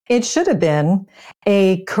It should have been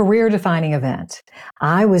a career-defining event.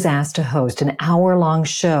 I was asked to host an hour-long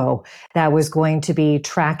show that was going to be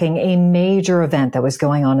tracking a major event that was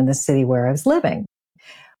going on in the city where I was living.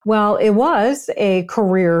 Well, it was a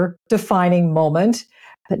career-defining moment,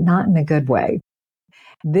 but not in a good way.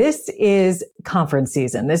 This is conference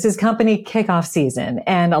season. This is company kickoff season.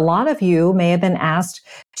 And a lot of you may have been asked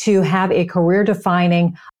to have a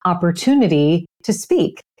career-defining opportunity to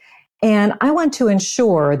speak. And I want to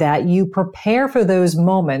ensure that you prepare for those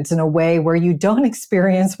moments in a way where you don't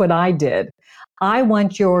experience what I did. I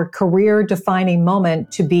want your career-defining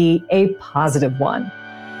moment to be a positive one.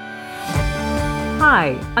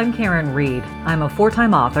 Hi, I'm Karen Reed. I'm a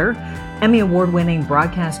 4-time author, Emmy Award-winning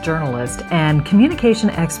broadcast journalist, and communication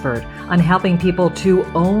expert on helping people to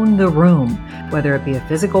own the room, whether it be a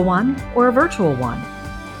physical one or a virtual one.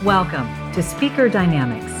 Welcome to Speaker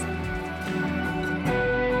Dynamics.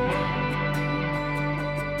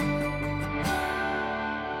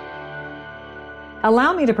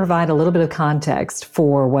 Allow me to provide a little bit of context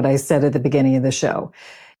for what I said at the beginning of the show.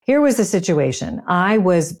 Here was the situation. I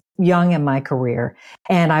was young in my career,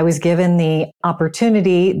 and I was given the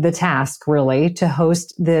opportunity, the task really, to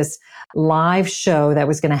host this live show that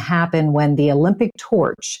was going to happen when the Olympic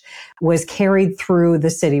torch was carried through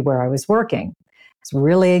the city where I was working. I was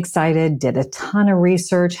really excited, did a ton of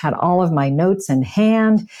research, had all of my notes in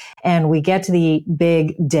hand, and we get to the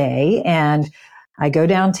big day, and I go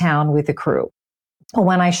downtown with the crew.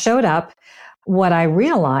 When I showed up, what I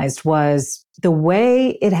realized was the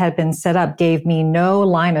way it had been set up gave me no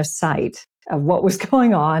line of sight of what was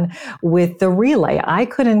going on with the relay. I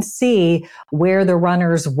couldn't see where the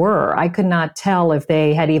runners were. I could not tell if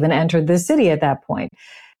they had even entered the city at that point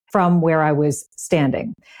from where I was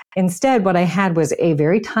standing. Instead, what I had was a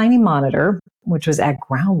very tiny monitor, which was at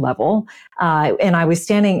ground level, and I was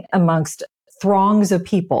standing amongst throngs of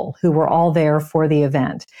people who were all there for the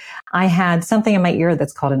event. I had something in my ear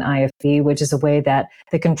that's called an IFB, which is a way that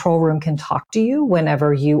the control room can talk to you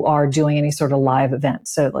whenever you are doing any sort of live event.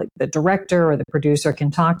 So like the director or the producer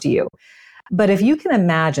can talk to you. But if you can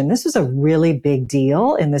imagine, this was a really big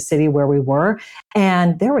deal in the city where we were,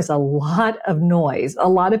 and there was a lot of noise. A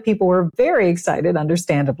lot of people were very excited,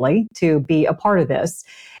 understandably, to be a part of this.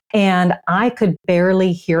 And I could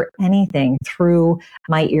barely hear anything through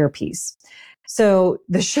my earpiece. So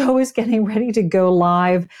the show is getting ready to go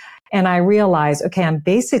live, and I realize, okay, I'm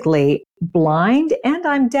basically blind and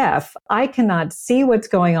I'm deaf. I cannot see what's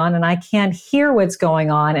going on, and I can't hear what's going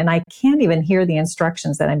on, and I can't even hear the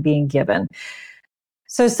instructions that I'm being given.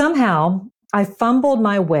 So somehow I fumbled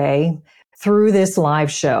my way through this live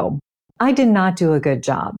show. I did not do a good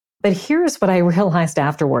job. But here's what I realized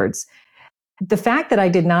afterwards. The fact that I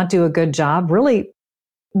did not do a good job really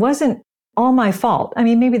wasn't all my fault. I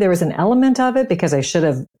mean, maybe there was an element of it because I should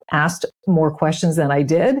have asked more questions than I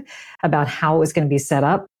did about how it was going to be set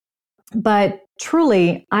up. But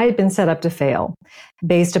truly, I had been set up to fail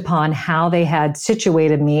based upon how they had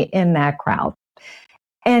situated me in that crowd.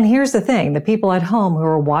 And here's the thing, the people at home who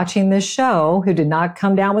are watching this show, who did not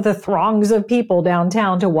come down with the throngs of people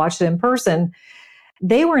downtown to watch it in person,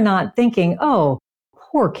 they were not thinking, oh,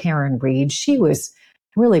 poor Karen Reed, she was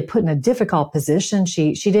really put in a difficult position.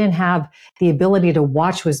 She didn't have the ability to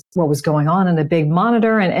watch what was going on in a big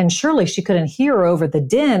monitor, and surely she couldn't hear over the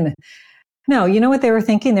din. No, you know what they were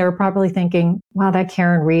thinking? They were probably thinking, wow, that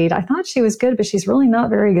Karen Reed, I thought she was good, but she's really not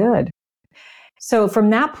very good. So from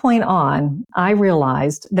that point on, I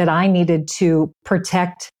realized that I needed to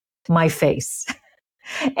protect my face.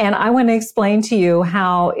 And I want to explain to you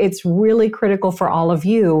how it's really critical for all of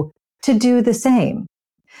you to do the same.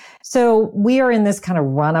 So we are in this kind of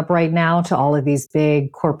run up right now to all of these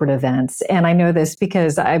big corporate events. And I know this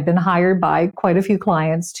because I've been hired by quite a few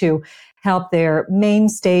clients to help their main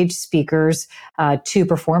stage speakers to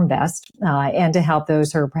perform best and to help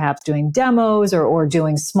those who are perhaps doing demos or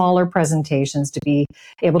doing smaller presentations to be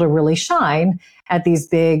able to really shine at these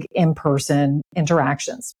big in-person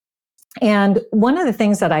interactions. And one of the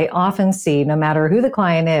things that I often see, no matter who the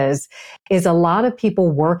client is a lot of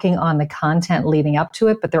people working on the content leading up to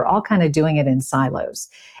it, but they're all kind of doing it in silos.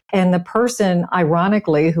 And the person,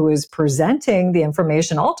 ironically, who is presenting the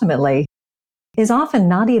information ultimately is often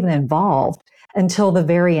not even involved until the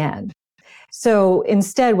very end. So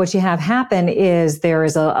instead, what you have happen is there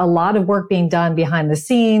is a lot of work being done behind the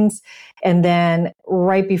scenes. And then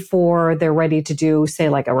right before they're ready to do, say,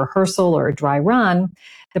 like a rehearsal or a dry run,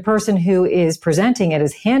 the person who is presenting it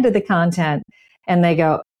is handed the content and they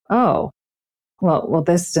go, oh, Well,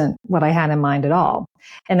 this isn't what I had in mind at all.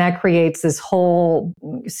 And that creates this whole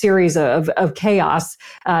series of chaos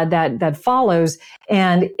that follows.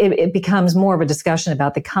 And it becomes more of a discussion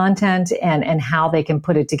about the content and how they can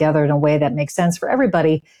put it together in a way that makes sense for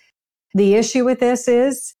everybody. The issue with this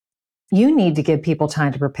is you need to give people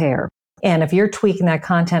time to prepare. And if you're tweaking that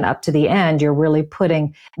content up to the end, you're really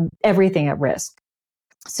putting everything at risk.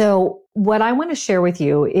 So what I want to share with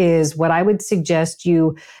you is what I would suggest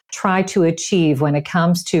you try to achieve when it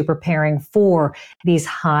comes to preparing for these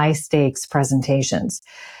high stakes presentations.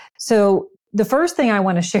 So the first thing I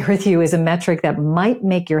want to share with you is a metric that might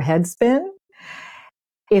make your head spin.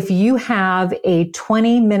 If you have a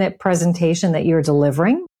 20-minute presentation that you're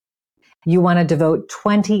delivering, you want to devote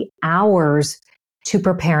 20 hours to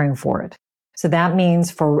preparing for it. So that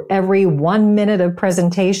means for every 1 minute of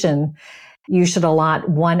presentation, you should allot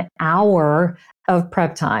 1 hour of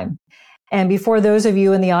prep time. And before those of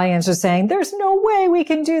you in the audience are saying, there's no way we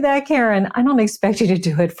can do that, Karen, I don't expect you to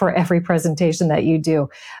do it for every presentation that you do.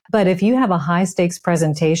 But if you have a high stakes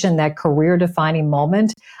presentation, that career defining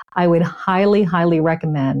moment, I would highly, highly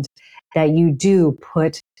recommend that you do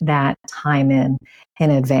put that time in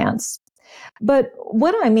advance. But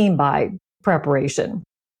what do I mean by preparation?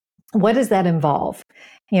 What does that involve?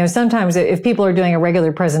 Sometimes if people are doing a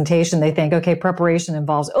regular presentation, they think, okay, preparation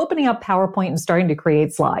involves opening up PowerPoint and starting to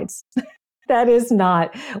create slides. That is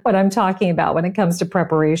not what I'm talking about when it comes to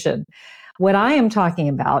preparation. What I am talking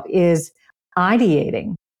about is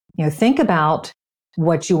ideating. Think about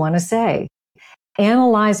what you want to say,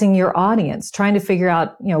 analyzing your audience, trying to figure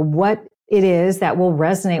out, what it is that will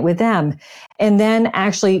resonate with them, and then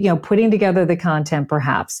actually, putting together the content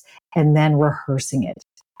perhaps, and then rehearsing it,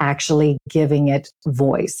 actually giving it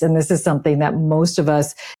voice. And this is something that most of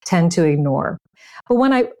us tend to ignore. But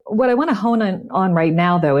what I want to hone on right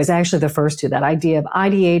now, though, is actually the first two, that idea of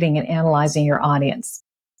ideating and analyzing your audience.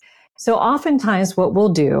 So oftentimes what we'll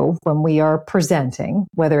do when we are presenting,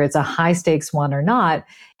 whether it's a high stakes one or not,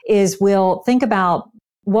 is we'll think about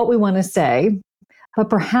what we want to say, but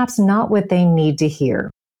perhaps not what they need to hear.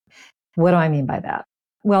 What do I mean by that?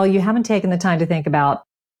 Well, you haven't taken the time to think about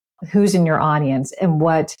who's in your audience and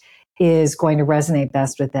what is going to resonate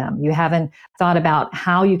best with them. You haven't thought about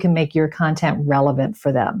how you can make your content relevant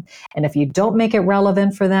for them. And if you don't make it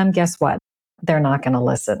relevant for them, guess what? They're not going to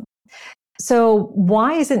listen. So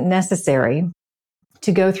why is it necessary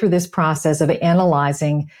to go through this process of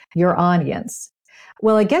analyzing your audience?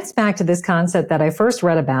 Well, it gets back to this concept that I first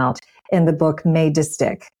read about in the book Made to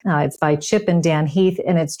Stick. It's by Chip and Dan Heath,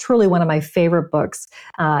 and it's truly one of my favorite books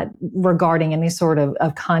regarding any sort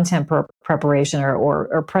of content preparation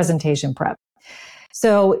or presentation prep.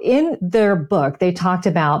 So in their book, they talked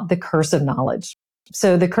about the curse of knowledge.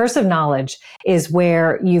 So the curse of knowledge is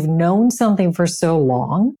where you've known something for so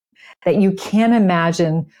long that you can't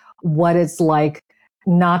imagine what it's like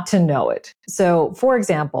not to know it. So, for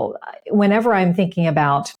example, whenever I'm thinking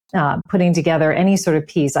about putting together any sort of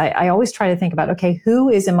piece, I always try to think about, okay, who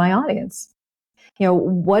is in my audience?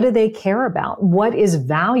 What do they care about? What is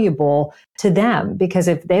valuable to them? Because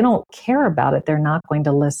if they don't care about it, they're not going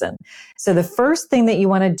to listen. So the first thing that you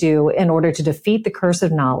want to do in order to defeat the curse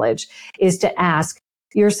of knowledge is to ask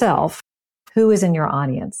yourself, who is in your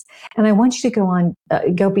audience? And I want you to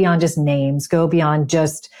go beyond just names, go beyond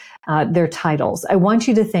just their titles. I want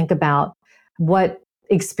you to think about what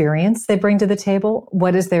experience they bring to the table.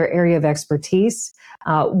 What is their area of expertise?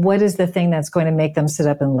 What is the thing that's going to make them sit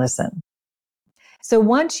up and listen? So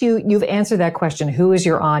once you've answered that question, who is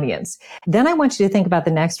your audience? Then I want you to think about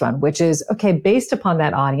the next one, which is, okay, based upon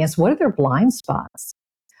that audience, what are their blind spots?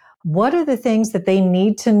 What are the things that they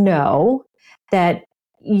need to know that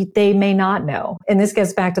they may not know? And this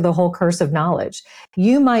gets back to the whole curse of knowledge.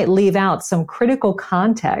 You might leave out some critical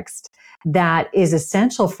context that is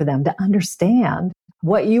essential for them to understand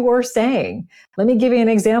what you are saying. Let me give you an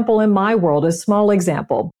example in my world, a small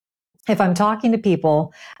example. If I'm talking to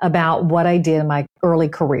people about what I did in my early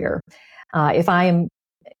career, if I am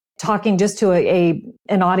talking just to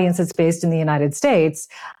an audience that's based in the United States,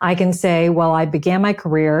 I can say, well, I began my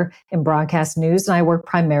career in broadcast news and I worked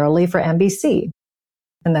primarily for NBC.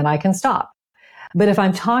 And then I can stop. But if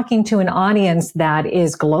I'm talking to an audience that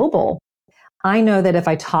is global, I know that if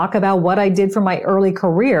I talk about what I did for my early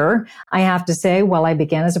career, I have to say, well, I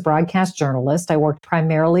began as a broadcast journalist. I worked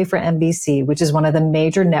primarily for NBC, which is one of the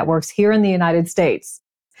major networks here in the United States.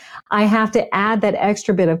 I have to add that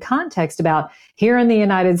extra bit of context about here in the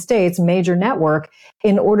United States, major network,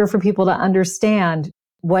 in order for people to understand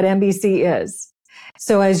what NBC is.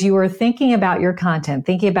 So as you are thinking about your content,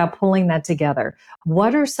 thinking about pulling that together,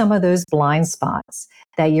 what are some of those blind spots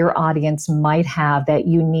that your audience might have that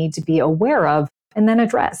you need to be aware of and then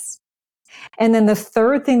address? And then the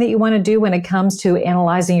third thing that you want to do when it comes to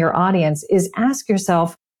analyzing your audience is ask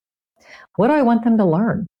yourself, what do I want them to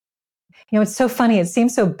learn? It's so funny. It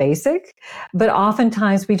seems so basic, but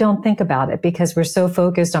oftentimes we don't think about it because we're so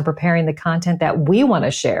focused on preparing the content that we want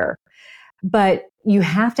to share. But you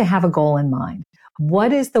have to have a goal in mind.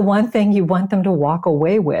 What is the one thing you want them to walk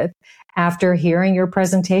away with after hearing your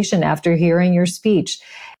presentation, after hearing your speech?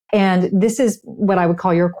 And this is what I would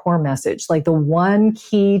call your core message, like the one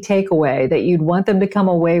key takeaway that you'd want them to come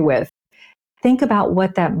away with. Think about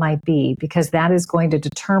what that might be, because that is going to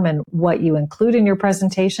determine what you include in your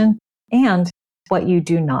presentation and what you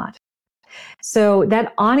do not. So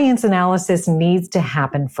that audience analysis needs to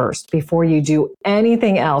happen first before you do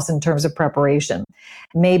anything else in terms of preparation.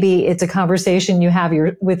 Maybe it's a conversation you have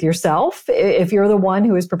with yourself if you're the one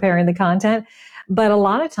who is preparing the content. But a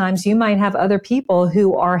lot of times you might have other people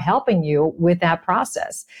who are helping you with that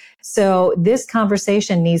process. So this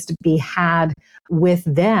conversation needs to be had with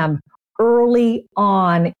them early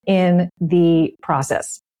on in the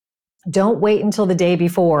process. Don't wait until the day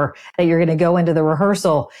before that you're going to go into the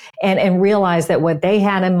rehearsal and realize that what they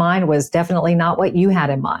had in mind was definitely not what you had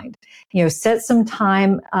in mind. Set some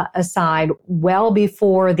time aside well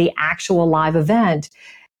before the actual live event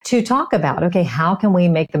to talk about, okay, how can we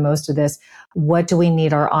make the most of this? What do we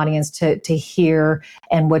need our audience to hear,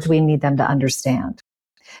 and what do we need them to understand?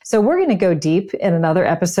 So we're going to go deep in another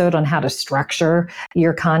episode on how to structure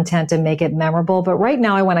your content and make it memorable. But right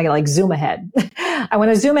now I want to zoom ahead. I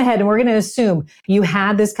want to zoom ahead, and we're going to assume you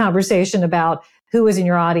had this conversation about who is in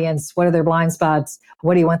your audience, what are their blind spots,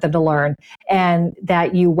 what do you want them to learn, and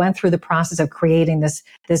that you went through the process of creating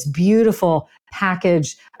this beautiful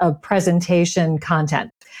package of presentation content.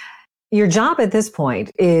 Your job at this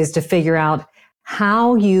point is to figure out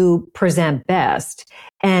how you present best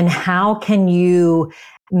and how can you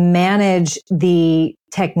manage the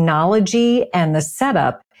technology and the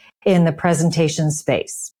setup in the presentation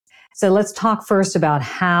space. So let's talk first about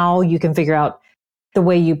how you can figure out the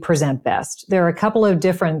way you present best. There are a couple of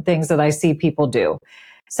different things that I see people do.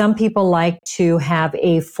 Some people like to have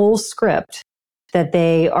a full script that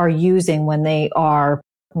they are using when they are,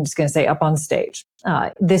 I'm just going to say, up on stage.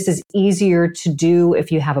 This is easier to do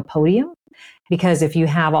if you have a podium, because if you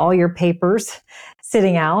have all your papers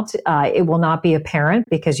sitting out, it will not be apparent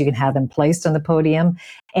because you can have them placed on the podium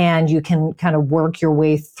and you can kind of work your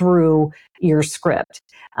way through your script.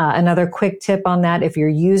 Another quick tip on that, if you're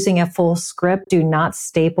using a full script, do not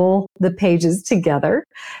staple the pages together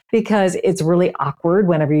because it's really awkward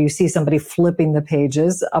whenever you see somebody flipping the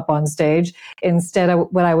pages up on stage. Instead,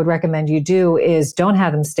 what I would recommend you do is don't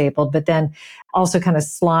have them stapled, but then also kind of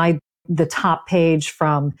slide the top page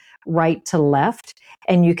from right to left,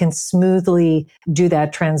 and you can smoothly do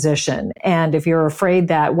that transition. And if you're afraid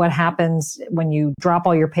that what happens when you drop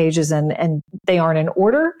all your pages and they aren't in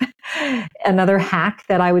order, another hack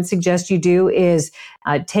that I would suggest you do is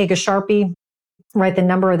take a Sharpie, write the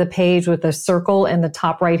number of the page with a circle in the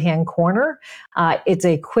top right-hand corner. It's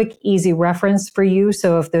a quick, easy reference for you.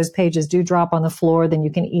 So if those pages do drop on the floor, then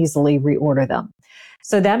you can easily reorder them.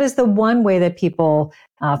 So that is the one way that people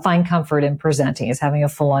find comfort in presenting, is having a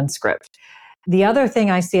full-on script. The other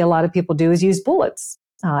thing I see a lot of people do is use bullets.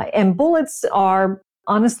 And bullets are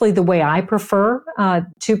honestly the way I prefer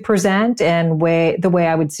to present, and the way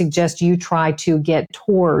I would suggest you try to get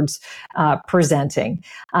towards presenting.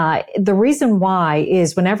 The reason why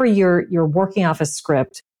is whenever you're working off a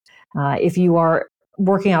script, if you are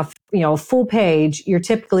working off, a full page, you're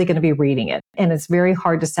typically going to be reading it. And it's very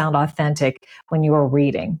hard to sound authentic when you are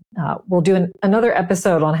reading. We'll do another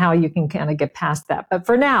episode on how you can kind of get past that. But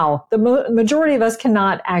for now, the majority of us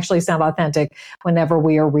cannot actually sound authentic whenever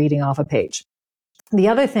we are reading off a page. The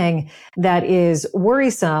other thing that is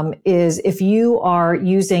worrisome is if you are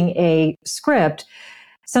using a script,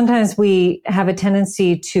 sometimes we have a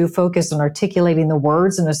tendency to focus on articulating the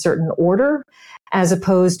words in a certain order, as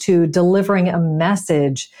opposed to delivering a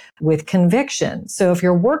message with conviction. So if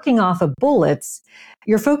you're working off of bullets,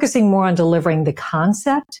 you're focusing more on delivering the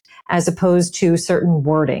concept as opposed to certain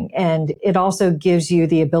wording. And it also gives you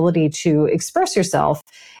the ability to express yourself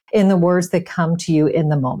in the words that come to you in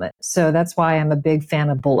the moment. So that's why I'm a big fan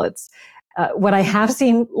of bullets. What I have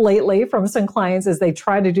seen lately from some clients is they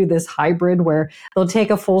try to do this hybrid where they'll take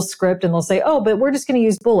a full script and they'll say, oh, but we're just going to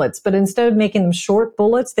use bullets. But instead of making them short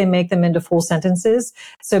bullets, they make them into full sentences.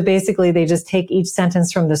 So basically they just take each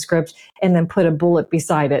sentence from the script and then put a bullet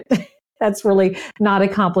beside it. that's really not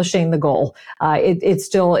accomplishing the goal. It's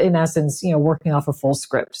still, in essence, working off a full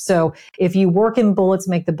script. So if you work in bullets,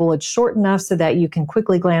 make the bullets short enough so that you can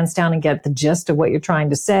quickly glance down and get the gist of what you're trying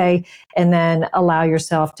to say, and then allow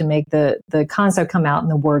yourself to make the concept come out in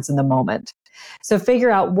the words in the moment. So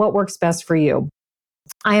figure out what works best for you.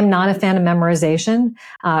 I am not a fan of memorization.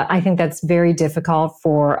 I think that's very difficult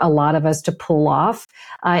for a lot of us to pull off.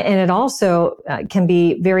 And it also can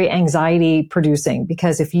be very anxiety producing,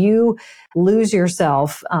 because if you lose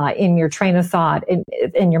yourself in your train of thought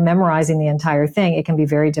and you're memorizing the entire thing, it can be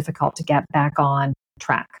very difficult to get back on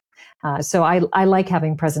track. So I like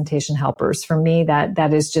having presentation helpers. For me,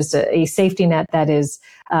 that is just a safety net that is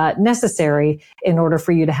necessary in order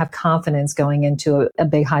for you to have confidence going into a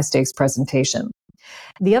big high stakes presentation.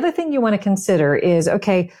 The other thing you want to consider is,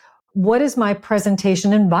 okay, what is my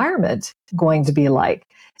presentation environment going to be like?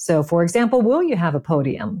 So, for example, will you have a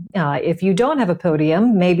podium? If you don't have a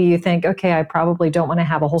podium, maybe you think, okay, I probably don't want to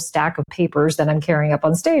have a whole stack of papers that I'm carrying up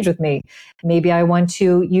on stage with me. Maybe I want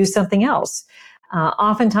to use something else.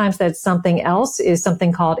 Oftentimes that something else is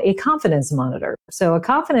something called a confidence monitor. So a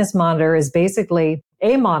confidence monitor is basically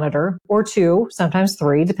a monitor or two, sometimes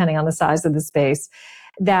three, depending on the size of the space,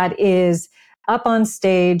 that is up on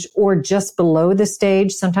stage or just below the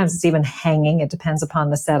stage. Sometimes it's even hanging. It depends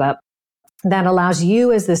upon the setup. That allows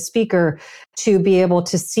you as the speaker to be able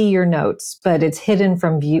to see your notes, but it's hidden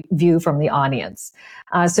from view from the audience.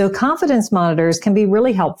 So confidence monitors can be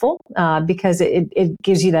really helpful because it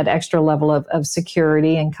gives you that extra level of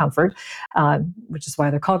security and comfort, which is why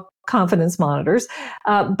they're called confidence monitors.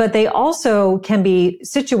 But they also can be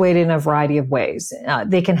situated in a variety of ways.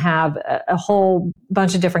 They can have a whole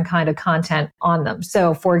bunch of different kind of content on them.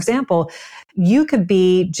 So, for example, you could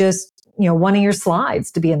be just one of your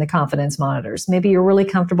slides to be in the confidence monitors. Maybe you're really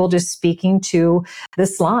comfortable just speaking to the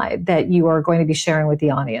slide that you are going to be sharing with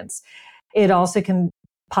the audience. It also can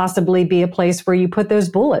possibly be a place where you put those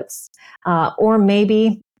bullets. Or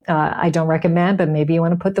maybe, I don't recommend, but maybe you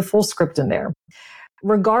want to put the full script in there.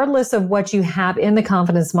 Regardless of what you have in the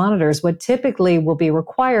confidence monitors, what typically will be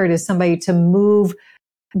required is somebody to move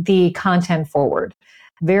the content forward.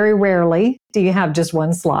 Very rarely do you have just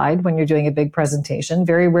one slide when you're doing a big presentation.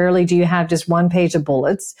 Very rarely do you have just one page of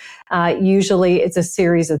bullets. Usually it's a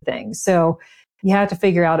series of things. So you have to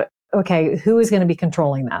figure out, okay, who is going to be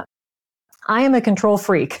controlling that? I am a control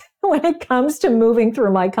freak when it comes to moving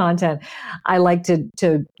through my content. I like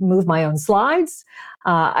to move my own slides.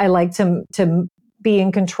 I like to be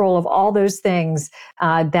in control of all those things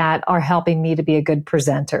that are helping me to be a good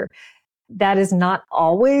presenter. That is not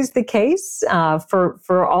always the case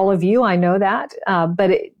for all of you. I know that,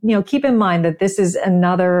 but keep in mind that this is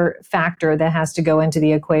another factor that has to go into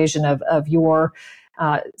the equation of your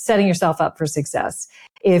setting yourself up for success.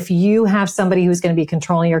 If you have somebody who's going to be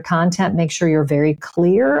controlling your content, make sure you're very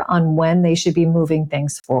clear on when they should be moving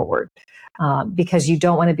things forward, because you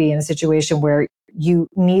don't want to be in a situation where you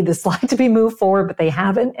need the slide to be moved forward, but they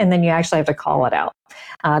haven't, and then you actually have to call it out.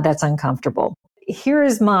 That's uncomfortable. Here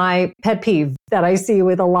is my pet peeve that I see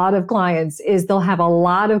with a lot of clients is they'll have a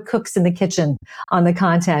lot of cooks in the kitchen on the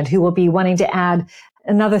content who will be wanting to add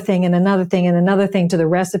another thing and another thing and another thing to the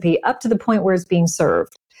recipe up to the point where it's being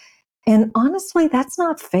served. And honestly, that's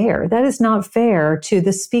not fair. That is not fair to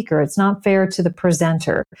the speaker. It's not fair to the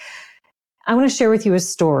presenter. I want to share with you a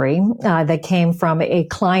story that came from a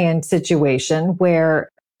client situation where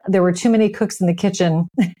there were too many cooks in the kitchen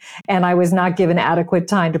and I was not given adequate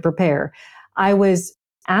time to prepare. I was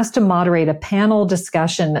asked to moderate a panel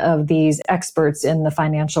discussion of these experts in the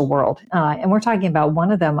financial world. And we're talking about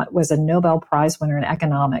one of them was a Nobel Prize winner in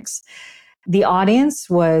economics. The audience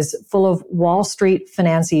was full of Wall Street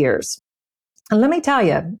financiers. And let me tell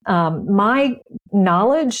you, my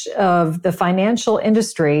knowledge of the financial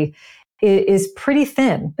industry is pretty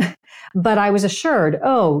thin. But I was assured,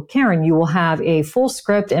 oh, Karen, you will have a full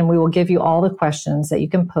script and we will give you all the questions that you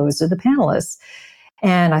can pose to the panelists.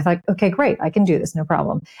 And I thought, okay, great, I can do this, no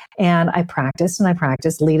problem. And I practiced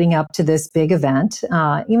leading up to this big event,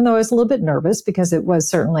 even though I was a little bit nervous because it was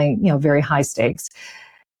certainly, very high stakes.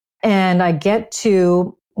 And I get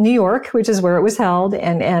to New York, which is where it was held,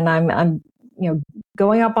 and I'm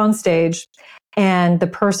going up on stage, and the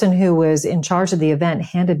person who was in charge of the event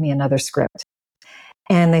handed me another script.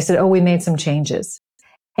 And they said, oh, we made some changes.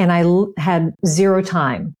 And I had zero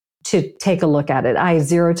time to take a look at it. I had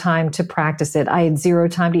zero time to practice it. I had zero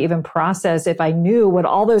time to even process if I knew what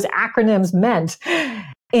all those acronyms meant.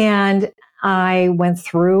 And I went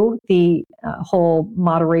through the whole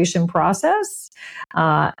moderation process.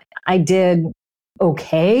 I did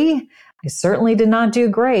okay. I certainly did not do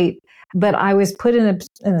great, but I was put in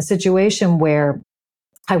a situation where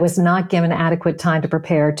I was not given adequate time to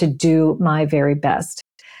prepare to do my very best.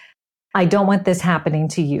 I don't want this happening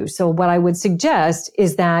to you. So what I would suggest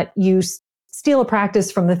is that you steal a practice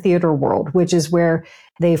from the theater world, which is where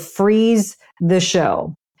they freeze the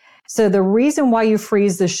show. So the reason why you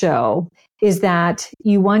freeze the show is that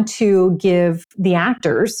you want to give the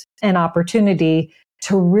actors an opportunity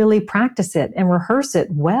to really practice it and rehearse it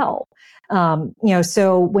well.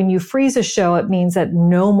 So when you freeze a show, it means that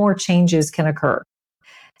no more changes can occur.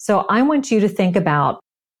 So I want you to think about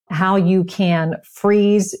how you can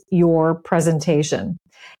freeze your presentation.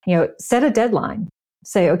 Set a deadline.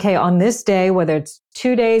 Say, okay, on this day, whether it's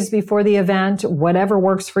 2 days before the event, whatever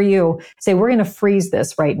works for you, say, we're going to freeze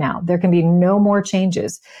this right now. There can be no more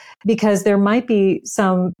changes, because there might be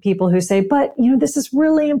some people who say, but, this is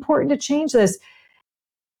really important to change this.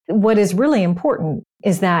 What is really important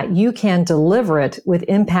is that you can deliver it with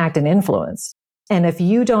impact and influence. And if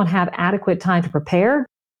you don't have adequate time to prepare,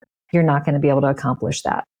 you're not going to be able to accomplish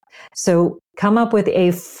that. So come up with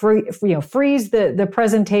a freeze the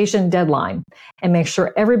presentation deadline and make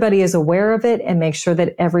sure everybody is aware of it and make sure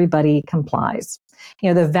that everybody complies.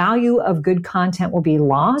 The value of good content will be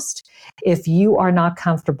lost if you are not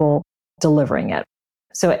comfortable delivering it.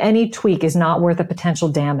 So any tweak is not worth the potential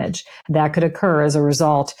damage that could occur as a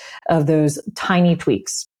result of those tiny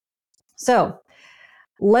tweaks. So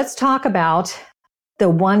let's talk about the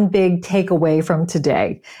one big takeaway from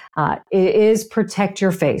today. It is protect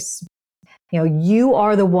your face. You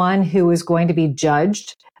are the one who is going to be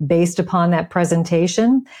judged based upon that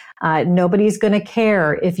presentation. Nobody's going to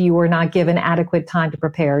care if you were not given adequate time to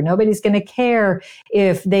prepare. Nobody's going to care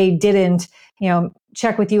if they didn't,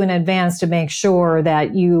 check with you in advance to make sure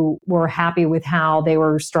that you were happy with how they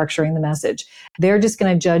were structuring the message. They're just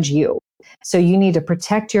going to judge you. So you need to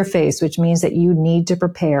protect your face, which means that you need to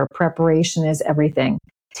prepare. Preparation is everything.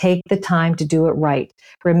 Take the time to do it right.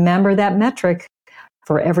 Remember that metric.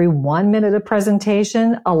 For every 1 minute of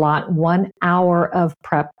presentation, allot 1 hour of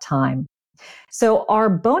prep time. So our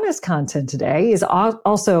bonus content today is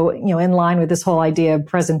also, in line with this whole idea of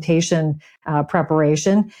presentation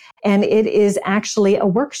preparation. And it is actually a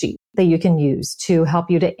worksheet that you can use to help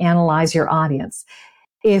you to analyze your audience.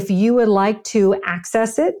 If you would like to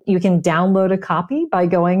access it, you can download a copy by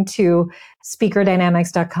going to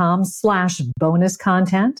speakerdynamics.com/bonus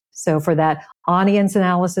content. So for that audience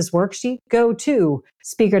analysis worksheet, go to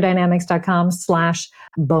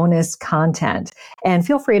speakerdynamics.com/bonus content, and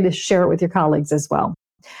feel free to share it with your colleagues as well.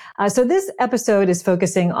 So this episode is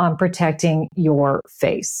focusing on protecting your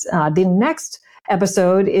face. The next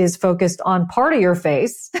episode is focused on part of your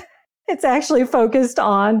face. It's actually focused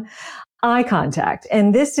on eye contact.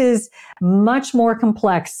 And this is much more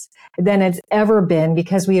complex than it's ever been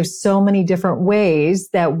because we have so many different ways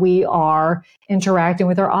that we are interacting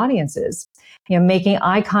with our audiences. Making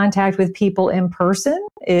eye contact with people in person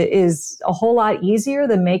is a whole lot easier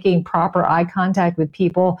than making proper eye contact with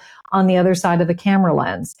people on the other side of the camera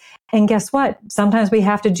lens. And guess what? Sometimes we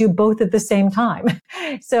have to do both at the same time.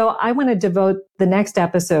 So I want to devote the next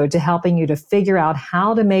episode to helping you to figure out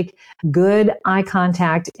how to make good eye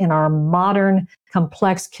contact in our modern,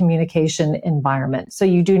 complex communication environment. So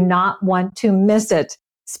you do not want to miss it.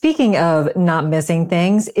 Speaking of not missing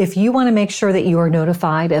things, if you want to make sure that you are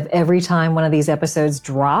notified of every time one of these episodes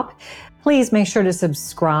drop, please make sure to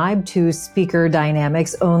subscribe to Speaker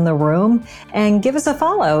Dynamics Own the Room and give us a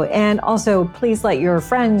follow. And also, please let your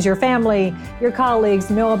friends, your family, your colleagues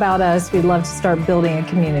know about us. We'd love to start building a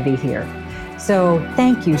community here. So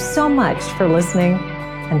thank you so much for listening.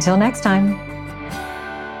 Until next time.